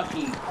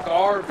fucking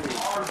garbage.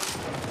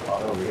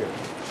 Oh, over here.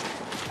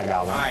 I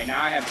got one. Alright,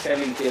 now I have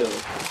 7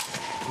 kills.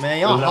 Man,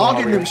 y'all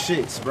hogging them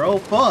shits, bro.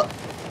 Fuck.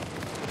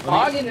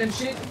 Hogging them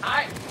shit?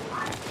 I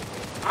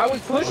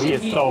was pushing He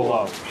is people. so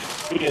low.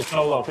 He is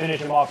so low.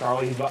 Finish him off,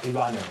 Charlie. He's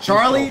behind him.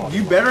 Charlie, so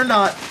you better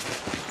not.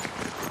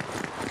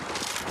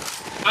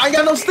 I ain't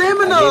got no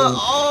stamina.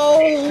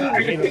 Oh.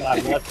 I gave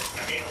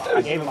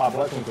him my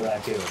blessing for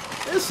that kill.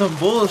 It's some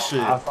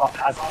bullshit.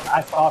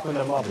 I softened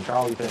him up and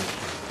Charlie finished.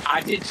 I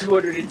did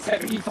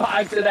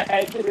 275 to the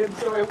head to him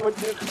so it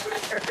wouldn't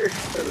have mattered.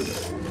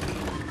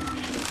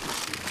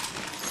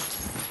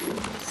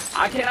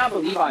 I cannot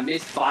believe I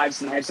missed 5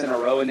 snipes in a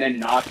row and then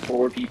knocked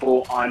 4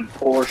 people on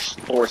 4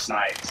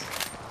 snipes.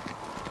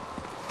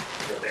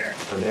 They're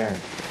there.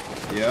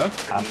 Yeah.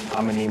 I'm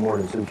gonna need more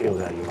than 2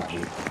 kills out of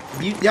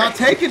you, Y'all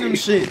taking them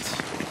shits.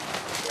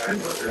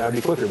 Gotta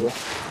be quicker, bro.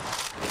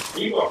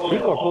 People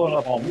are pulling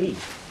up on me.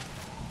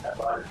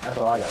 That's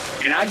all I got.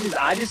 And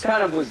I just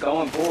kind of was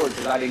going forward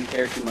because I didn't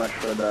care too much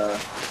for the.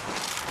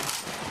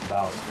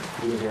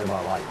 You was hearing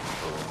about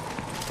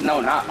life. No,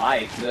 not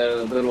life.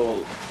 The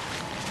little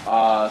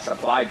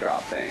supply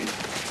drop thing.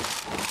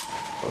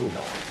 Oh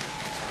no.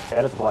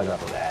 Yeah, the supply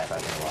drop was ass. I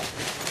can't lie.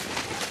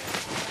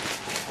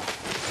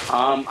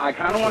 I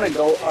kind of want to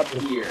go up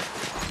here.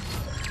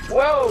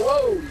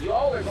 Whoa!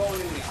 Y'all are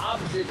going in the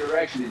opposite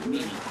direction as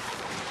me.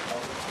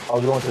 I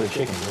was going to the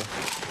chicken, bro.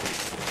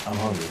 I'm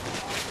hungry.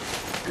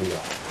 Here we go.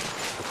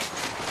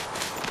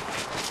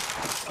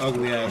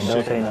 Ugly ass Don't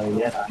shit. say nothing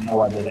yet. I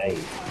know I just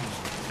ate.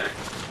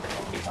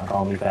 Don't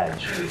call me fat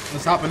and shit.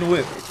 Let's hop in the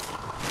whip.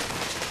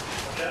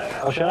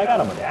 Oh shit, I got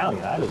a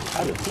medallion. I just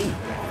see.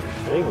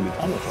 They gonna be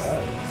coming for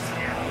us.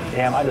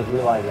 Damn, I just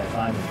realized that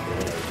Simon's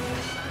dead.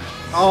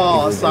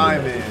 Oh,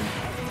 Simon.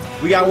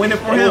 We got winning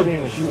for It wasn't him.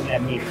 even shooting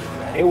at me.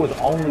 It was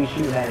only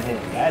shooting at him.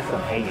 That's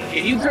some hating.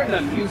 Can you turn the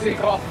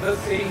music off the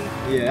thing?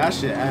 Yeah, that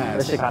shit That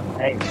ass. shit kind of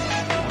hating.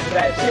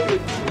 That shit was.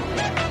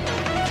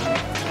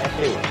 That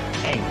shit was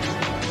hating.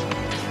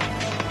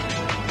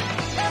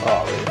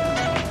 Oh, really?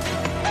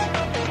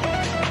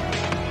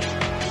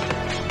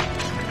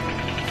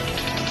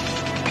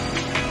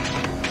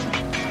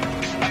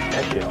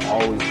 That shit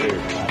always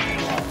there.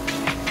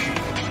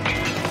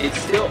 It's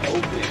still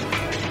open.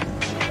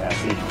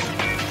 That's it.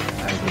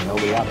 I ain't seen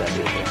nobody out that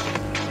bitch.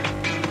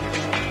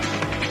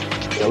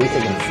 Yo, we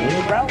taking the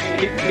scenic route?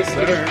 Yes,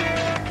 sir.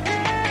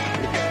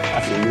 I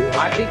see you.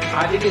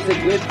 I think it's a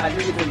good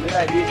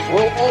idea.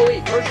 Well, oh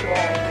wait, first of all,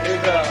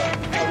 there's a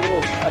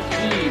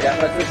key that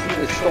lets us see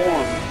the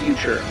storm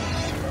future.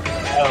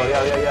 Oh, yeah.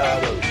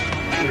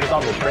 You was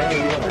on the train?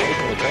 You went away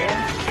from the train?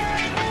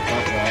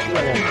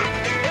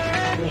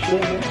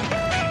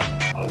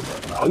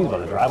 Oh, you was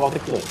about to drive off the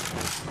cliff.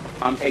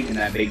 I'm taking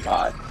that big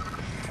pot.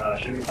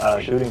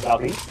 Shooting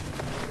southeast.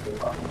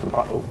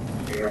 Oh,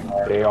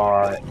 they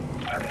are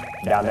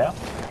down now.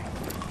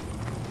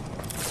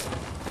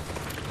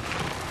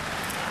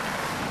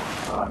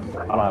 I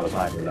don't have a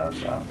sniper though,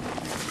 so.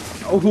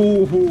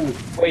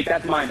 Oh, Wait,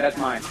 that's mine.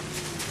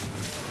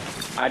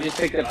 I just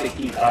picked up the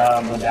key.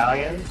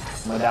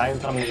 Medallion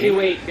coming. Hey,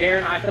 wait,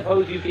 Darren, I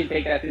suppose you can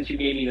take that since you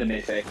gave me the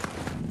mythic.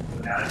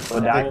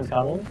 Medallion's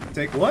coming.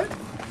 take what?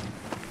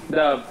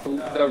 The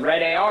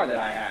red AR that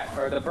I had,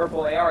 or the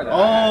purple AR that I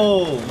had.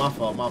 Oh, my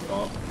fault.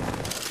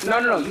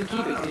 No, you keep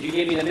it because you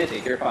gave me the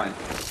mythic. You're fine.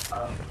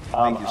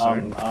 Thank you,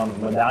 sir.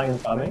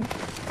 Medallion's coming.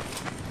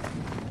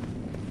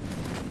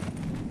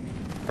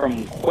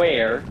 From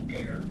where?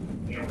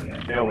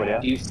 They're over there.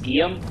 Do you see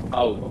him?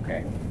 Oh,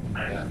 okay.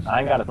 I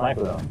ain't got a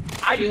sniper though.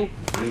 I do.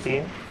 You see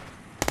him?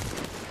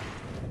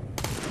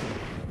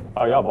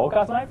 Oh, y'all both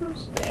got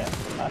snipers? Damn,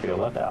 I feel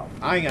left out.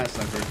 I ain't got a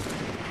sniper.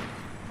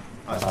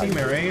 A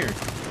teammate right here.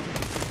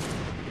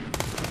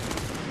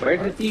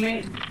 Where's the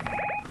teammate?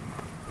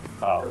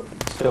 Oh,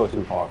 still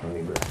too far from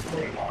me, bro.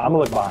 I'm gonna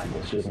look behind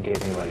this just in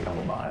case anybody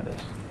comes behind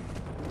us.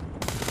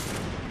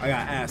 I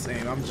got ass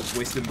aim. I'm just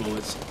wasting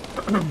bullets.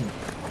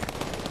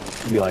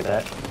 Be like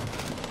that.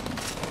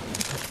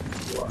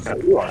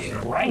 You are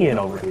spraying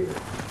over here.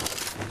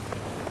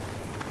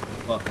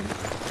 Fuck him.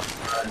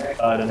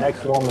 The next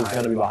storm is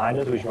gonna be behind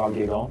us. We should probably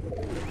get going.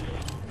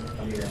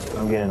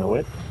 I'm getting the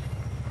whip.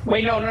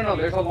 Wait, no.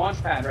 There's a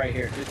launch pad right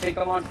here. Just take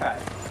the launch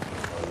pad.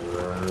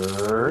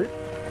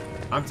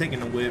 I'm taking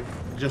the whip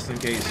just in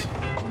case.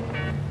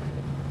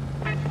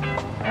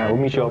 Alright, we'll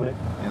meet you over there.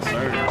 Yes,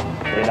 sir.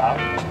 Get out.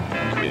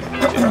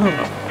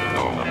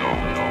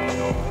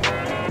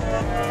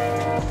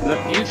 The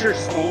future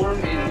storm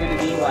is gonna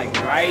be like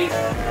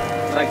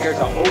there's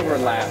an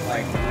overlap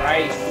like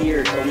right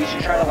here, so we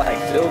should try to like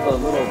build a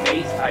little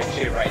base type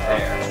shit right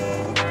there.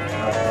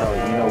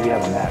 You know we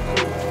have a map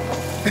too.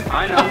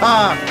 I know.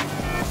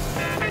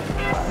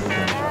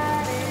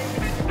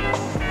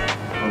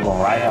 I'm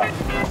going right out.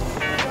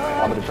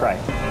 Top of the train.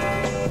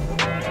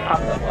 Top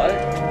of the what?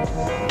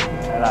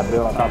 And I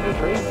build on top of the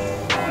tree?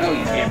 No,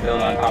 you can't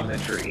build on top of the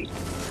tree.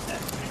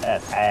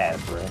 That's ass,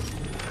 bro.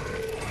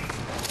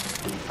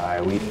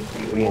 Alright, we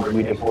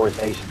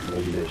deforestation,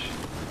 maybe this.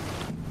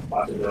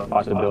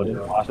 Watch the building.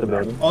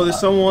 Oh, there's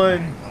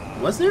someone.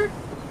 Was there?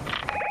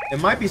 It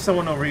might be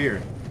someone over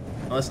here.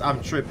 Unless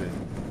I'm tripping.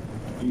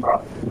 You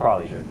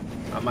probably should.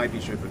 I might be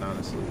tripping,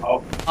 honestly.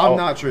 Oh. I'm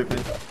not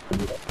tripping.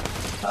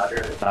 Not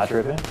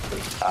tripping.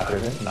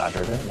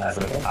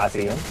 I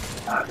see him.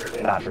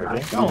 Not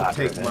tripping. Don't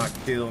take my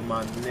kill,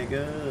 my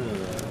nigga.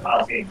 I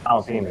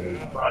don't see him.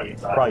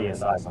 Probably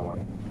inside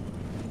somewhere.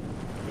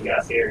 You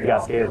got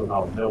scared when I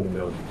was building.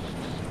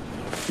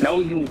 No,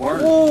 you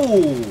weren't.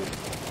 Ooh!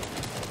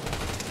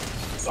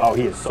 Oh,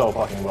 he is so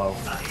fucking low.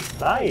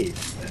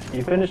 Nice.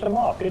 You finished him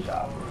off. Good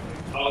job.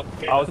 Oh,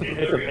 it's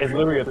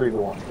literally a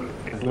 3-1.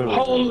 It's literally.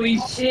 Holy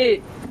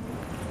shit!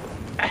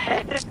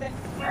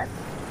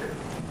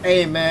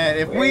 Hey man,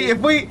 if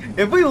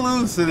we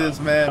lose to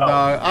this man,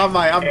 dog,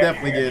 I'm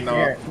definitely getting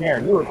off.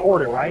 Aaron, you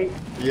recorded, right?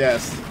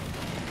 Yes.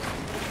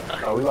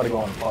 Oh, we gotta go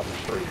on the fucking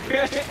street.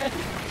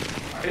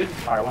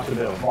 Alright, watch the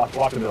bills. Watch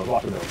the bills.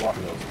 Watch the bills. Watch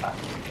the bills.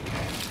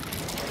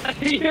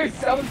 You're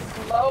so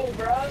slow,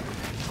 bro.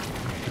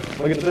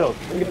 Look at the bills.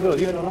 Look at the bills.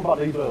 You don't know about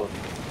these bills.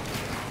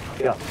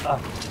 Yeah.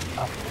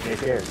 They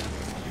scared.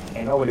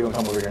 Ain't nobody gonna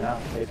come over here now.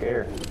 They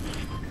scared.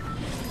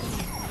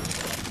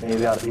 And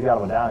he's got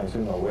him down.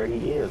 You know where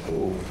he is.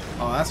 Ooh.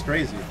 Oh, that's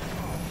crazy.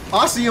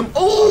 I see him.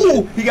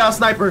 Oh, he got a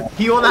sniper.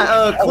 He on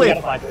that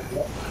cliff.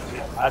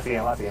 I see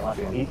him.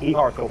 He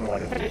hard scoping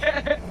like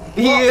a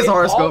He is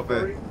hard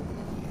scoping.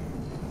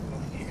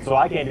 So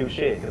I can't do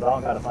shit because I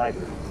don't got a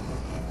sniper.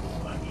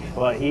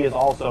 But he is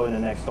also in the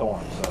next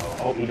storm. So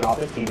oh, he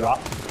dropped it. He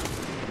dropped.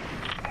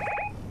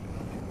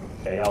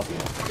 Okay, I'll see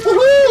him.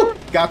 Woohoo!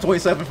 Got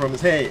 27 from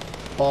his head.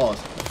 Pause.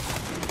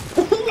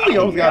 He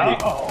almost got me.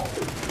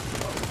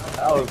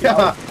 That was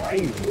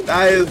crazy.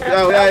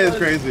 That is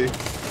crazy.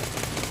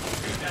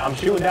 I'm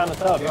shooting down the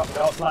sub.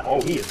 Y'all not. Oh,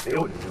 he is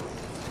still.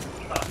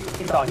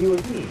 He thought he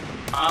was me.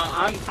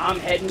 I'm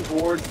heading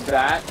towards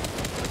that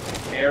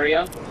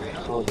area.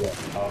 Oh, yeah.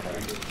 Okay.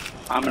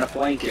 I'm gonna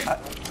flank it.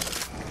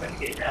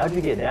 How'd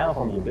you get down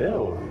from your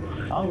build?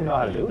 I don't even know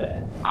how to do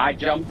that. I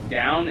jumped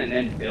down and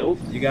then built.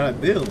 You gotta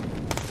build.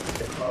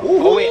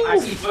 Oh wait, I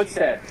see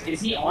footsteps.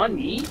 Is he on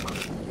me?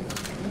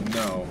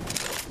 No.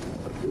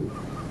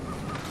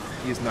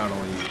 He's not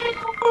on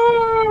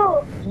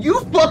you.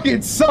 You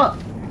fucking suck.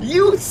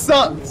 You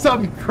suck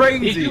something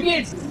crazy. Did you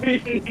get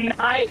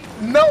sniped?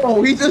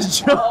 No, he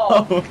just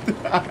jumped.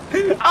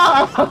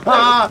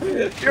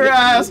 Your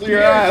ass.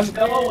 Your ass.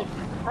 No.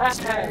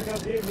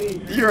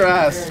 Your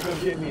ass.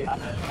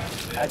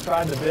 I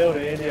tried to build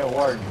it, it didn't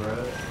work,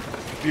 bro.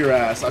 Your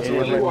ass.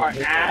 You are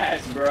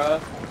ass, bro.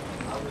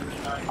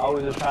 I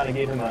was just trying to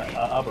give him an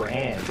upper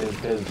hand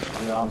because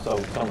you know I'm so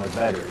much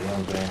better. You know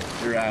what I'm saying?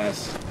 Your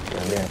ass.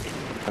 Yeah,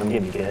 come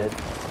get me, kid.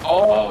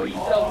 Oh, he's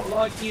the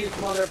luckiest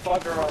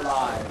motherfucker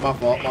alive. My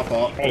fault. My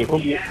fault. Hey,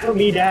 put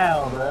me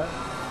down, bro.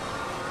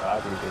 I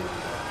appreciate it.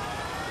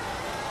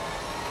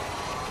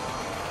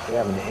 We're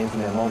having an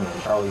intimate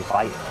moment. Charlie's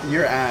fighting.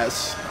 Your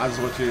ass. I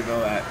just want you to know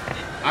that.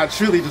 I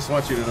truly just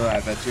want you to know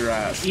that. That's your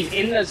ass. He's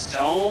in the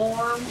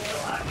storm.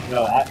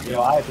 No,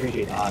 I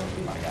appreciate the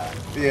honesty, my guy.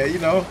 Yeah, you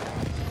know.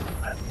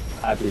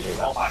 I appreciate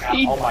that.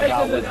 He's Oh my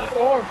god. in the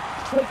storm.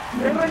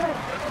 Remember, I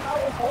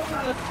was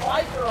holding the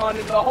slicer on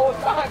it the whole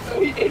time, so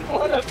he didn't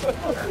want to.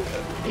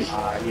 He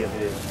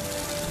is.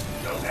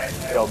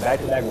 Yo,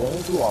 back-to-back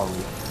wins. Who are we?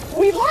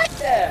 We like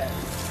that.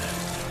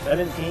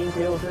 17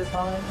 kills this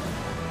time.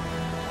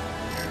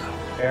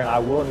 Aaron, I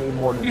will need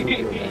more than 2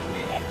 kills.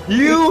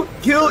 You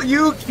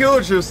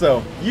killed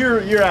yourself.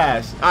 Your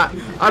ass. I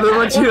just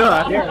want you to know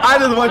that. I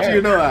just want you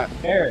to know that.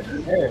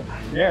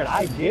 Aaron,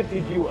 I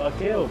gifted you a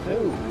kill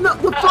too. No,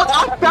 the fuck!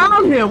 I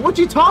found him. What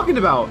you talking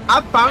about?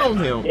 I found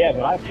him. Yeah,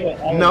 but I put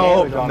all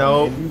No.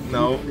 Can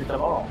No.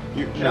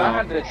 I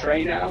have the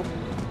tray now?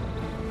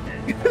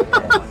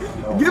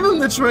 Give him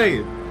the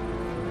trade.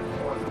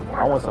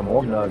 I want some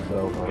more nugs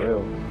though, for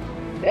real.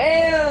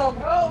 Damn,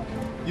 bro.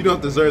 You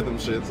don't deserve them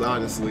shits,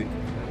 honestly.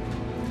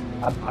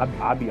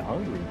 I'd be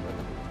hungry.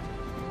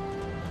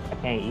 I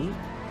can't eat.